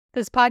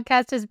This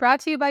podcast is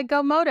brought to you by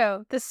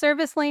GoMoto, the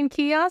service lane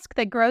kiosk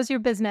that grows your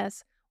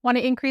business. Want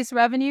to increase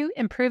revenue,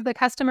 improve the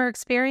customer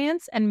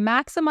experience, and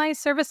maximize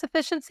service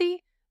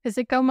efficiency?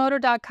 Visit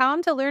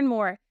GoMoto.com to learn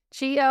more.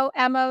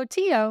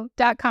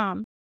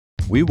 GoMoto.com.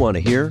 We want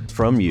to hear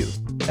from you.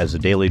 As a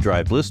Daily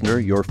Drive listener,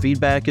 your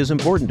feedback is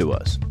important to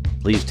us.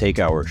 Please take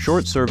our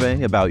short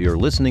survey about your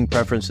listening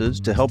preferences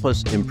to help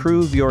us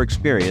improve your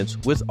experience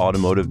with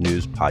Automotive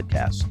News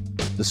podcasts.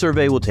 The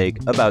survey will take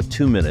about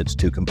 2 minutes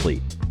to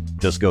complete.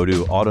 Just go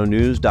to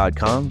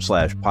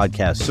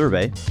autonews.com/podcast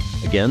survey.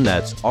 Again,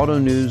 that's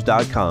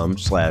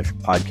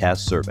autonews.com/podcast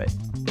survey.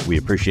 We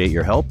appreciate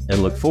your help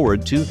and look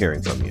forward to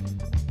hearing from you.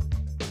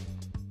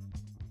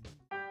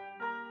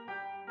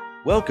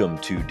 Welcome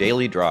to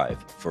Daily Drive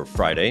for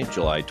Friday,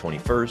 July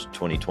 21st,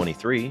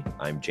 2023.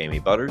 I'm Jamie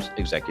Butters,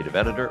 Executive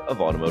Editor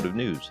of Automotive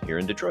News here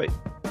in Detroit.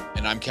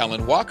 And I'm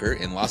Kellen Walker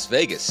in Las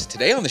Vegas.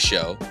 Today on the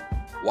show,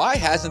 why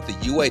hasn't the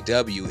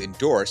UAW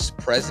endorsed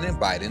President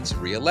Biden's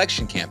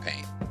re-election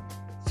campaign?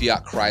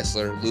 Fiat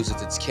Chrysler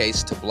loses its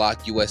case to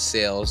block U.S.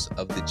 sales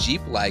of the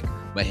Jeep-like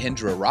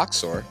Mahindra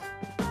Roxor,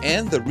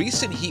 and the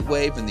recent heat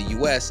wave in the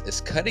U.S. is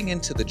cutting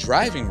into the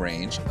driving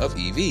range of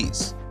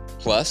EVs.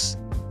 Plus,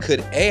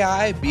 could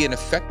AI be an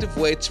effective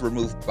way to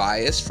remove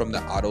bias from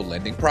the auto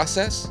lending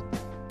process?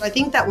 I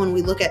think that when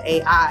we look at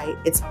AI,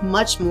 it's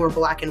much more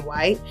black and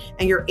white,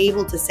 and you're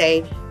able to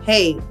say,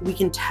 hey, we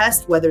can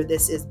test whether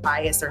this is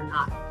bias or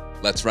not.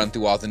 Let's run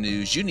through all the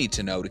news you need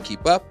to know to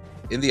keep up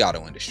in the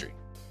auto industry.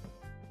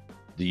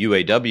 The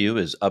UAW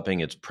is upping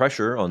its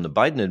pressure on the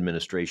Biden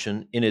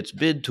administration in its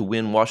bid to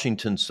win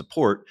Washington's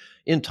support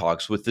in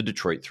talks with the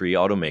Detroit 3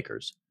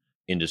 automakers.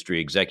 Industry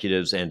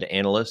executives and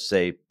analysts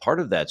say part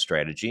of that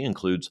strategy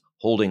includes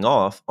holding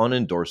off on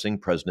endorsing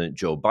President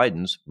Joe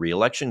Biden's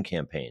re-election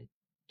campaign.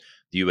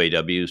 The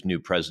UAW's new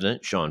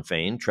president,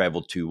 Fain,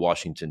 traveled to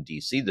Washington,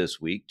 D.C.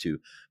 this week to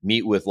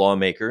meet with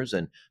lawmakers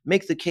and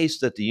make the case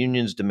that the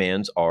union's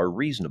demands are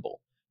reasonable.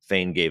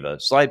 Fain gave a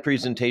slide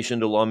presentation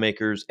to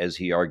lawmakers as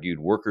he argued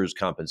workers'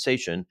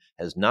 compensation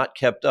has not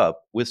kept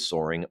up with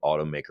soaring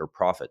automaker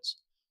profits.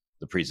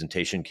 The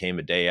presentation came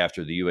a day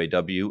after the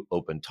UAW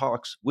opened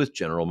talks with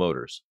General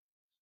Motors.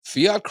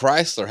 Fiat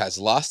Chrysler has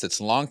lost its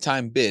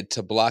longtime bid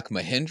to block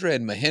Mahindra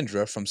and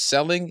Mahindra from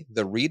selling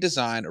the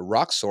redesigned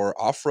Roxor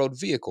off-road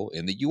vehicle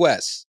in the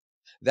U.S.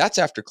 That's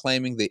after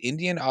claiming the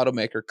Indian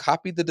automaker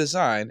copied the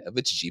design of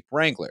its Jeep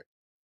Wrangler.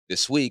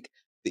 This week,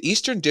 the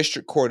Eastern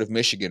District Court of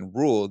Michigan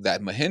ruled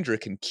that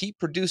Mahindra can keep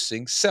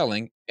producing,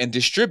 selling, and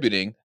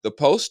distributing the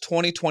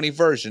post-2020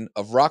 version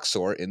of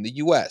Roxor in the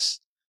U.S.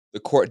 The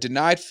court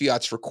denied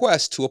Fiat's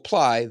request to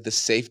apply the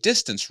safe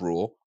distance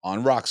rule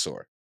on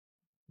Roxor.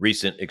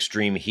 Recent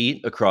extreme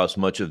heat across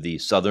much of the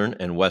southern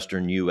and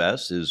western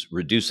U.S. is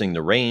reducing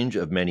the range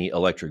of many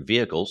electric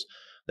vehicles.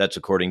 That's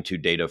according to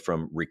data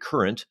from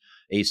Recurrent,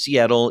 a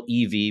Seattle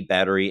EV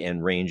battery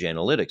and range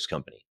analytics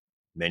company.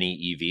 Many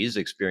EVs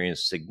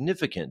experienced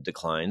significant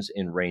declines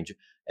in range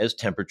as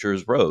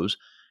temperatures rose,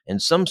 and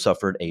some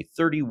suffered a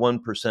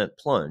 31%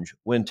 plunge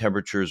when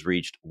temperatures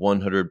reached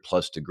 100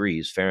 plus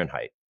degrees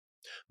Fahrenheit.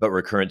 But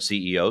Recurrent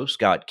CEO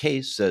Scott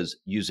Case says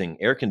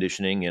using air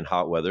conditioning in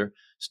hot weather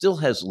still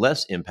has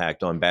less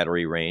impact on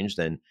battery range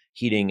than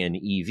heating an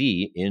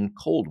EV in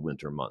cold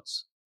winter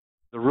months.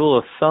 The rule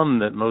of thumb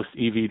that most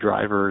EV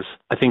drivers,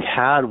 I think,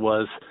 had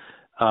was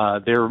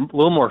they're a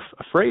little more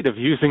afraid of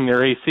using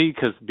their AC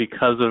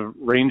because of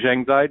range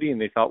anxiety,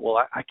 and they thought, well,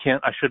 I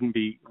shouldn't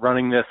be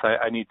running this.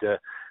 I need to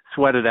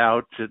sweat it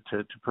out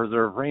to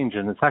preserve range,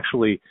 and it's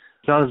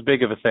not as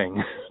big of a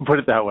thing, put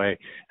it that way,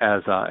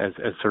 as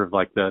sort of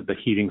like the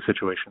heating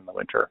situation in the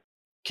winter.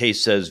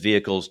 Case says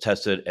vehicles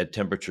tested at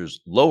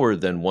temperatures lower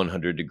than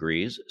 100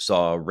 degrees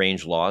saw a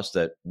range loss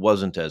that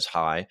wasn't as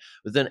high,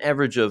 with an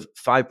average of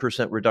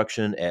 5%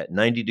 reduction at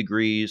 90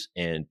 degrees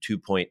and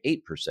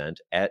 2.8%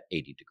 at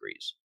 80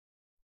 degrees.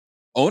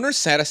 Owner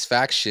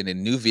satisfaction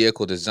in new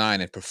vehicle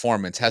design and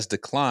performance has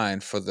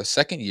declined for the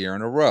second year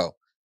in a row.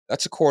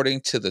 That's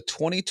according to the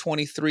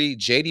 2023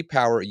 J.D.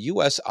 Power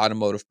U.S.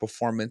 Automotive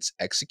Performance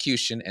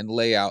Execution and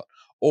Layout,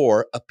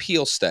 or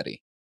APPEAL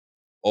study.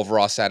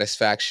 Overall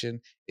satisfaction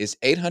is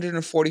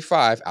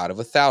 845 out of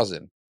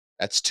 1,000.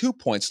 That's 2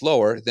 points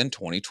lower than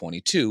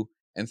 2022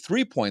 and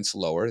 3 points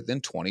lower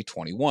than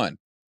 2021.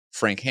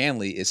 Frank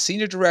Hanley is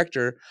Senior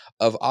Director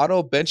of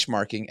Auto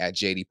Benchmarking at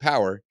J.D.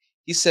 Power.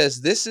 He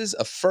says this is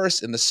a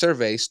first in the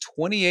survey's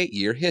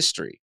 28-year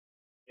history.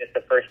 It's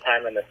the first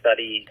time in the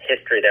study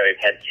history that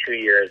we've had 2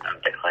 years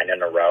of decline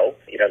in a row.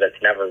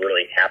 That's never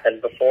really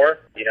happened before.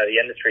 The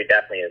industry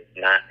definitely is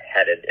not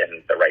headed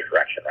in the right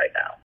direction right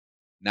now.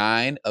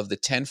 9 of the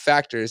 10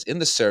 factors in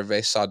the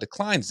survey saw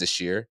declines this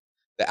year.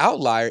 The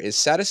outlier is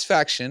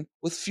satisfaction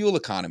with fuel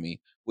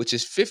economy, which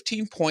is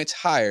 15 points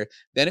higher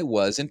than it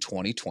was in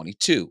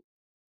 2022.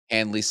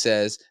 Hanley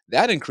says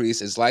that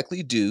increase is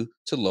likely due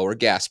to lower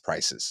gas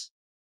prices.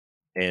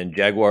 And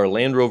Jaguar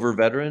Land Rover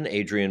veteran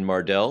Adrian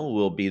Mardell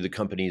will be the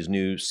company's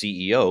new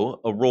CEO,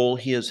 a role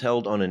he has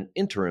held on an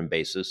interim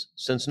basis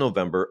since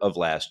November of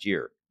last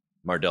year.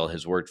 Mardell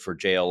has worked for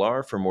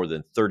JLR for more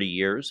than 30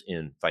 years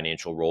in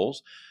financial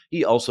roles.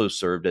 He also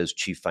served as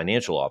chief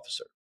financial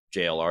officer.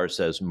 JLR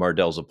says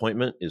Mardell's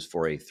appointment is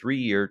for a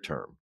 3-year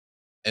term.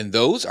 And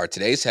those are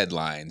today's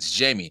headlines.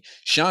 Jamie,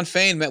 Sean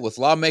Fain met with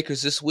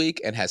lawmakers this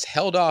week and has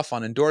held off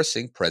on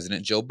endorsing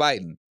President Joe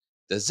Biden.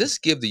 Does this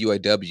give the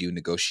UAW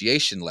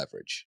negotiation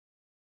leverage?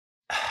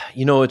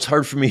 It's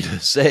hard for me to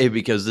say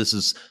because this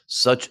is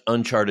such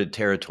uncharted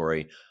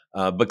territory.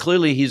 But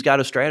clearly, he's got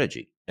a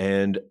strategy.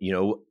 And,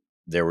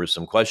 there were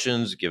some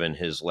questions given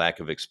his lack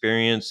of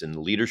experience in the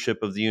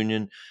leadership of the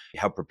union,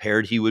 how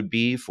prepared he would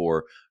be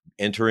for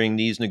entering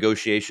these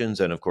negotiations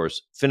and, of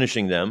course,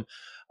 finishing them.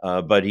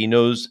 But he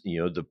knows,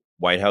 the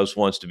White House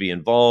wants to be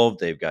involved.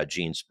 They've got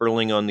Gene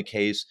Sperling on the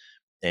case,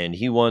 and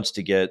he wants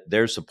to get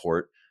their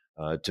support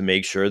to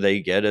make sure they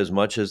get as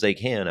much as they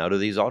can out of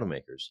these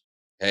automakers.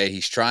 Hey,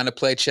 he's trying to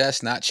play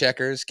chess, not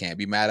checkers. Can't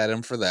be mad at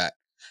him for that.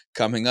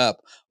 Coming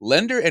up,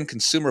 lender and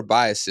consumer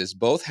biases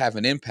both have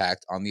an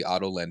impact on the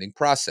auto lending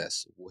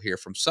process. We'll hear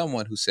from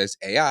someone who says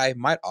AI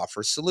might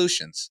offer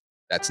solutions.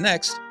 That's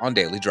next on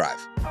Daily Drive.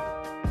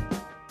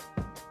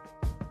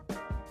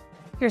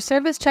 Your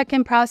service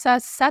check-in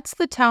process sets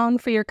the tone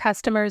for your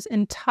customer's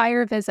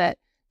entire visit.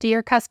 Do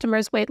your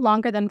customers wait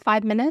longer than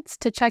 5 minutes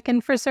to check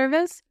in for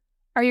service?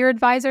 Are your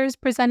advisors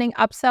presenting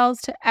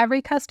upsells to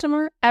every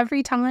customer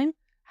every time?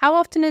 How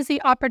often is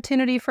the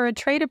opportunity for a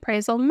trade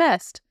appraisal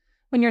missed?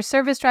 When your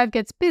service drive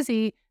gets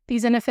busy,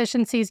 these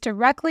inefficiencies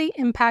directly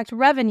impact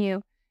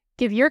revenue.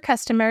 Give your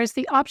customers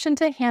the option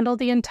to handle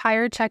the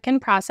entire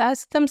check-in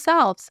process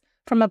themselves,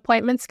 from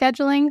appointment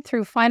scheduling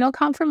through final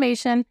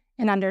confirmation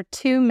in under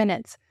 2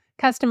 minutes.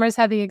 Customers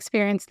have the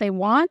experience they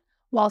want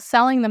while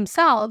selling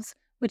themselves,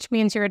 which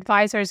means your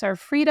advisors are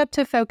freed up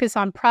to focus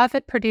on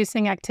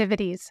profit-producing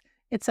activities.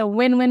 It's a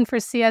win-win for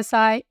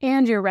CSI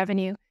and your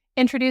revenue.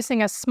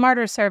 Introducing a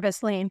smarter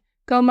service lane,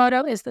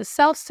 GoMoto is the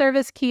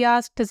self-service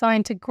kiosk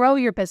designed to grow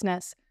your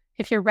business.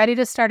 If you're ready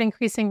to start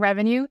increasing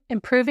revenue,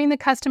 improving the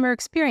customer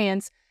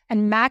experience,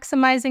 and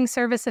maximizing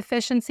service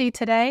efficiency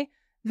today,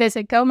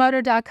 visit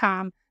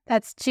GoMoto.com.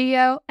 That's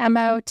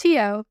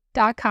GOMOTO.com.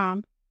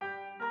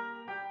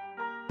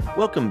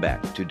 Welcome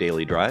back to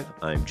Daily Drive.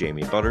 I'm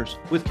Jamie Butters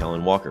with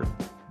Kellen Walker.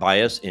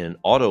 Bias in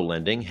auto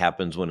lending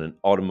happens when an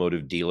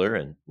automotive dealer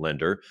and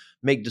lender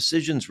make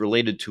decisions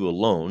related to a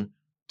loan,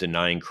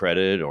 denying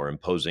credit or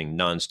imposing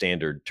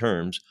non-standard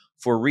terms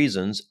for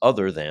reasons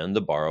other than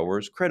the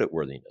borrower's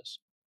creditworthiness.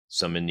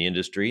 Some in the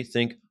industry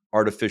think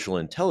artificial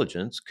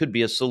intelligence could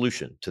be a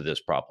solution to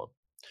this problem.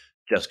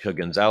 Jessica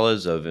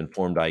Gonzalez of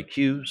Informed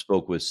IQ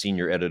spoke with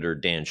senior editor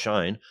Dan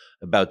Shine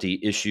about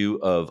the issue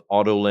of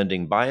auto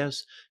lending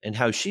bias and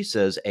how she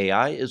says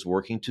AI is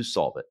working to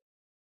solve it.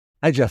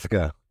 Hi,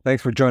 Jessica.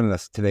 Thanks for joining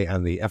us today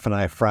on the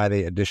F&I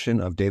Friday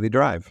edition of Daily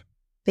Drive.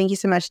 Thank you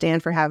so much, Dan,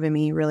 for having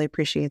me. Really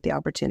appreciate the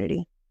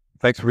opportunity.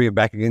 Thanks for being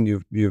back again.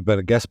 You've been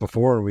a guest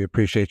before, and we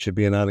appreciate you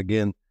being on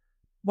again. I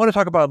want to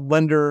talk about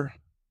lender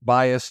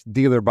bias,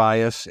 dealer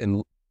bias,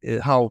 and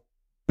how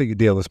big a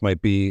deal this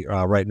might be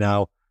right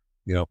now.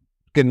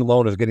 Getting a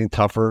loan is getting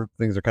tougher.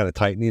 Things are kind of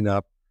tightening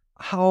up.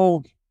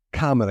 How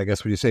common, I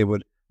guess, would you say,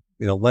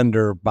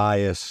 lender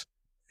bias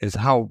is?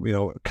 How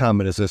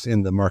common is this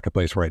in the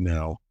marketplace right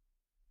now?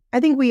 I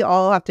think we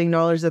all have to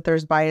acknowledge that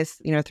there's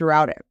bias,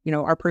 throughout it,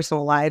 our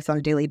personal lives on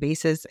a daily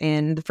basis.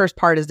 And the first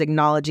part is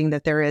acknowledging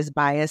that there is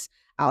bias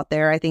out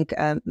there. I think,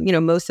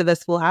 most of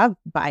us will have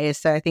bias.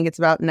 So I think it's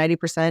about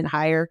 90%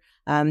 higher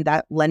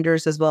that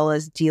lenders as well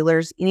as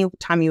dealers,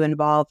 anytime you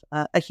involve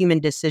a human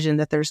decision,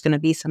 that there's going to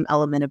be some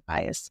element of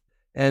bias.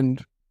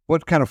 And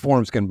what kind of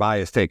forms can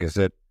bias take? Is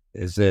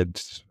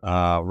it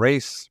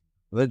race,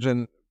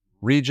 religion,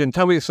 region?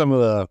 Tell me some of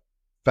the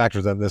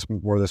factors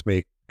where this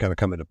may kind of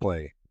come into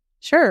play.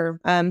 Sure.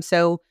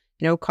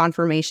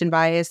 Confirmation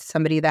bias,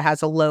 somebody that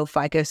has a low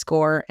FICO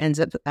score ends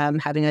up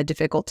having a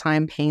difficult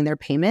time paying their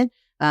payment,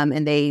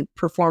 and they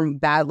perform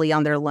badly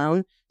on their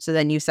loan. So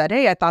then you said,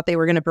 hey, I thought they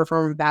were going to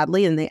perform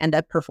badly, and they end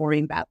up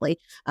performing badly.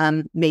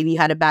 Maybe you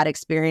had a bad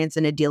experience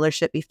in a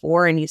dealership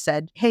before, and you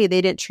said, hey,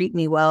 they didn't treat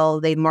me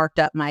well. They marked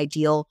up my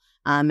deal,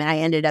 and I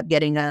ended up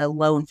getting a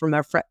loan from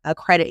a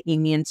credit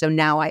union. So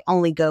now I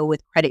only go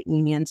with credit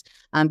unions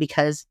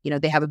because,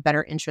 they have a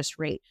better interest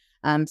rate.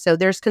 So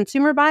there's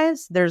consumer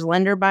bias, there's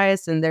lender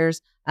bias, and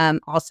there's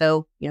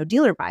also,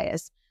 dealer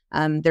bias.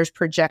 There's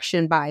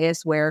projection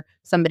bias where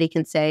somebody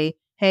can say,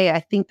 hey,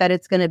 I think that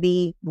it's going to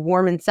be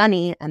warm and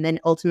sunny. And then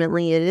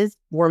ultimately it is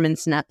warm and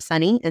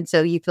sunny. And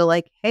so you feel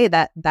like, hey,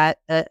 that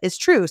is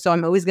true. So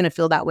I'm always going to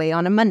feel that way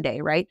on a Monday,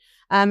 right?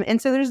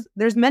 And so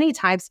there's many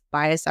types of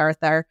bias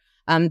out there.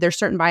 There's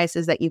certain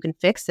biases that you can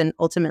fix, and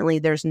ultimately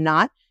there's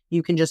not.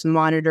 You can just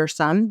monitor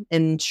some,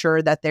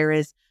 ensure that there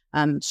is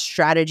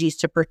strategies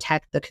to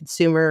protect the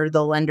consumer,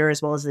 the lender,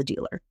 as well as the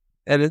dealer.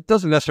 And it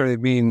doesn't necessarily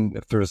mean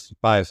if there's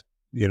bias,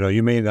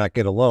 you may not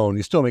get a loan.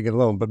 You still may get a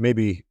loan, but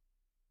maybe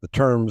the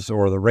terms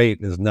or the rate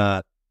is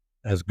not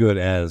as good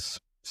as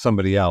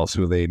somebody else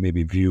who they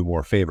maybe view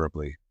more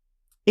favorably.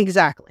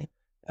 Exactly.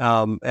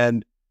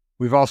 And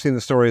we've all seen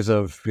the stories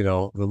of,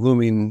 the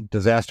looming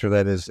disaster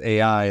that is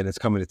AI, and it's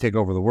coming to take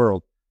over the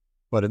world.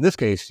 But in this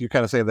case, you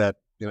kind of say that,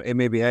 it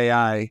maybe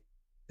AI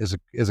is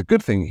a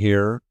good thing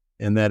here,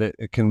 and that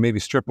it can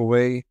maybe strip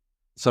away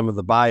some of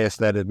the bias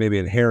that is maybe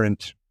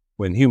inherent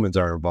when humans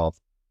are involved.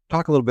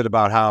 Talk a little bit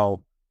about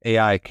how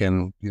AI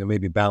can,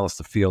 maybe balance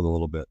the field a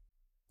little bit.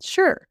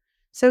 Sure.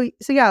 So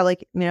yeah,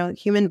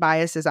 human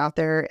bias is out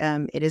there.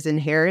 It is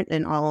inherent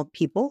in all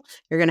people.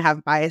 You're going to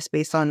have bias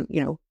based on,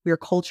 your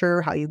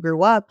culture, how you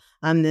grew up,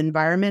 the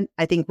environment.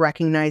 I think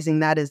recognizing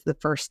that is the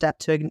first step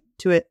to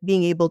it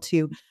being able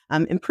to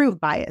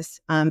improve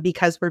bias.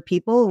 Because we're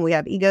people and we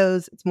have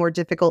egos, it's more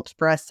difficult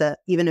for us to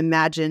even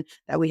imagine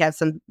that we have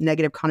some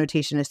negative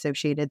connotation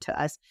associated to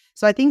us.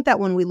 So I think that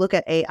when we look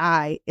at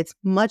AI, it's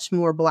much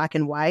more black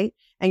and white,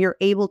 and you're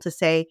able to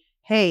say,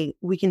 hey,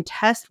 we can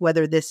test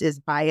whether this is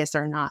bias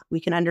or not. We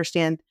can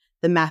understand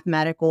the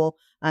mathematical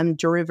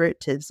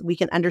derivatives. We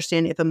can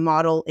understand if a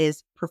model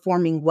is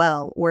performing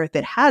well or if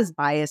it has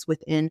bias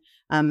within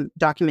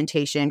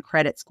documentation,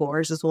 credit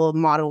scores, as well as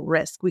model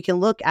risk. We can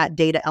look at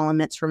data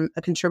elements from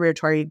a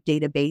contributory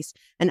database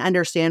and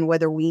understand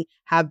whether we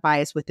have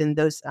bias within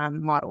those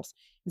models.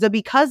 So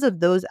because of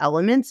those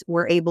elements,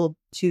 we're able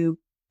to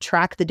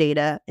track the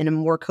data in a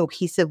more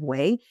cohesive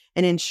way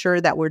and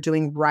ensure that we're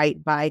doing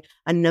right by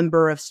a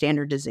number of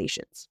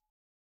standardizations.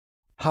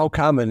 How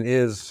common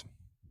is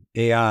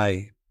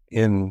AI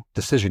in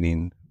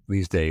decisioning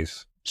these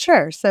days?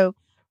 Sure. So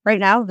right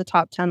now, the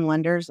top 10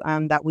 lenders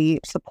that we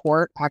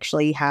support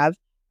actually have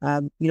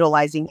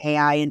utilizing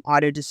AI in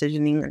auto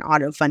decisioning and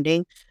auto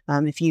funding.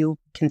 If you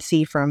can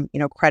see from,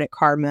 Credit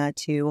Karma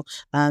to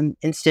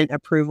instant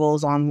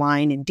approvals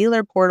online in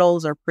dealer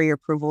portals or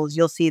pre-approvals,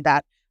 you'll see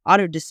that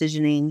auto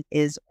decisioning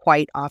is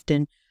quite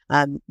often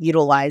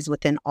utilized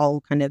within all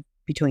kind of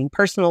between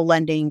personal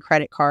lending,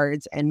 credit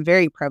cards, and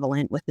very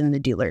prevalent within the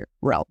dealer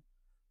realm.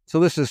 So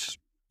this is,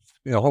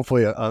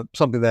 hopefully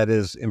something that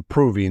is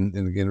improving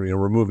and again,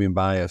 removing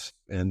bias,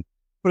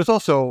 but it's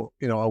also,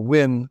 a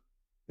win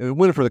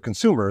for the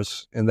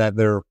consumers in that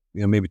they're,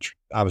 maybe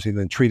obviously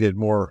then treated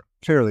more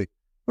fairly,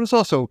 but it's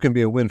also can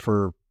be a win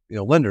for,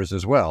 lenders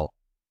as well.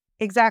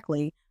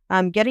 Exactly.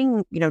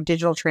 Getting,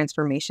 digital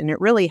transformation, it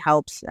really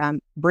helps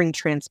bring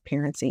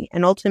transparency.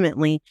 And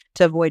ultimately,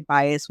 to avoid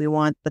bias, we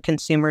want the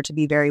consumer to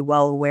be very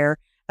well aware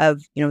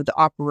of, the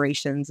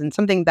operations. And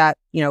something that,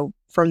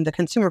 from the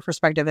consumer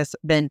perspective has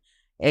been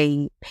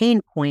a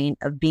pain point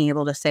of being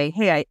able to say,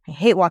 hey, I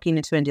hate walking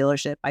into a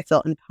dealership. I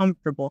felt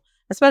uncomfortable,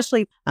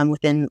 especially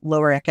within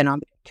lower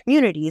economic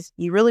communities.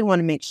 You really want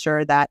to make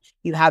sure that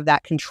you have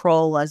that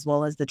control as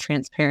well as the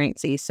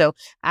transparency. So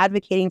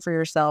advocating for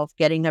yourself,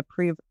 getting a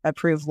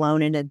approved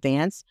loan in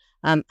advance,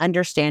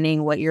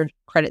 understanding what your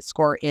credit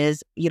score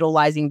is,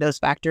 utilizing those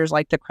factors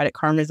like the Credit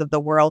Karmas of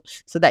the world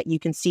so that you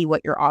can see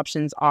what your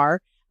options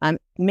are,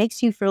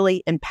 makes you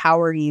really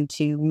empower you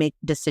to make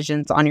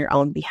decisions on your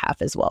own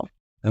behalf as well.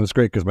 That was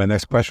great because my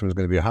next question was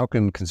going to be, how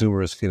can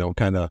consumers,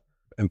 kind of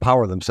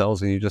empower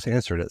themselves? And you just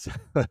answered it.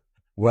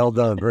 Well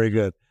done. Very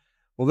good.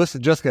 Well,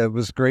 listen, Jessica, it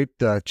was great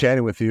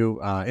chatting with you.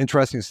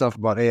 Interesting stuff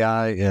about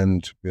AI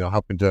and,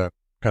 helping to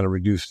kind of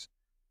reduce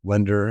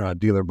lender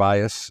dealer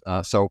bias.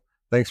 So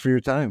thanks for your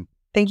time.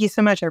 Thank you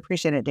so much. I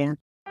appreciate it, Dan.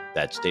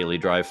 That's Daily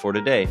Drive for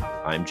today.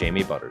 I'm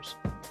Jamie Butters.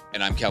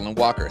 And I'm Kellen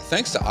Walker.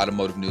 Thanks to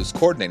Automotive News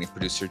coordinating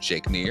producer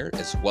Jake Neer,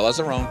 as well as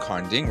our own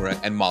Karn Dingra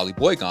and Molly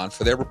Boygon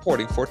for their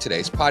reporting for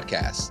today's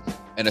podcast.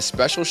 And a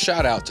special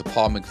shout out to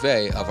Paul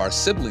McVeigh of our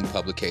sibling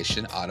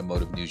publication,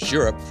 Automotive News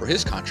Europe, for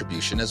his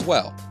contribution as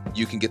well.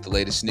 You can get the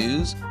latest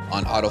news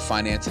on auto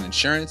finance and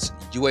insurance,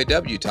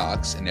 UAW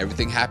talks, and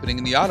everything happening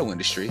in the auto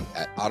industry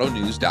at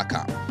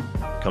autonews.com.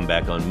 Come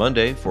back on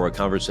Monday for a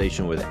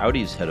conversation with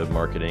Audi's head of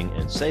marketing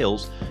and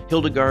sales,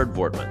 Hildegard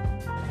Vortman.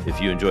 If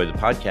you enjoy the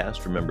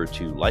podcast, remember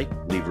to like,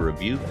 leave a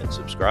review, and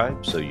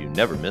subscribe so you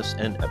never miss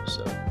an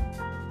episode.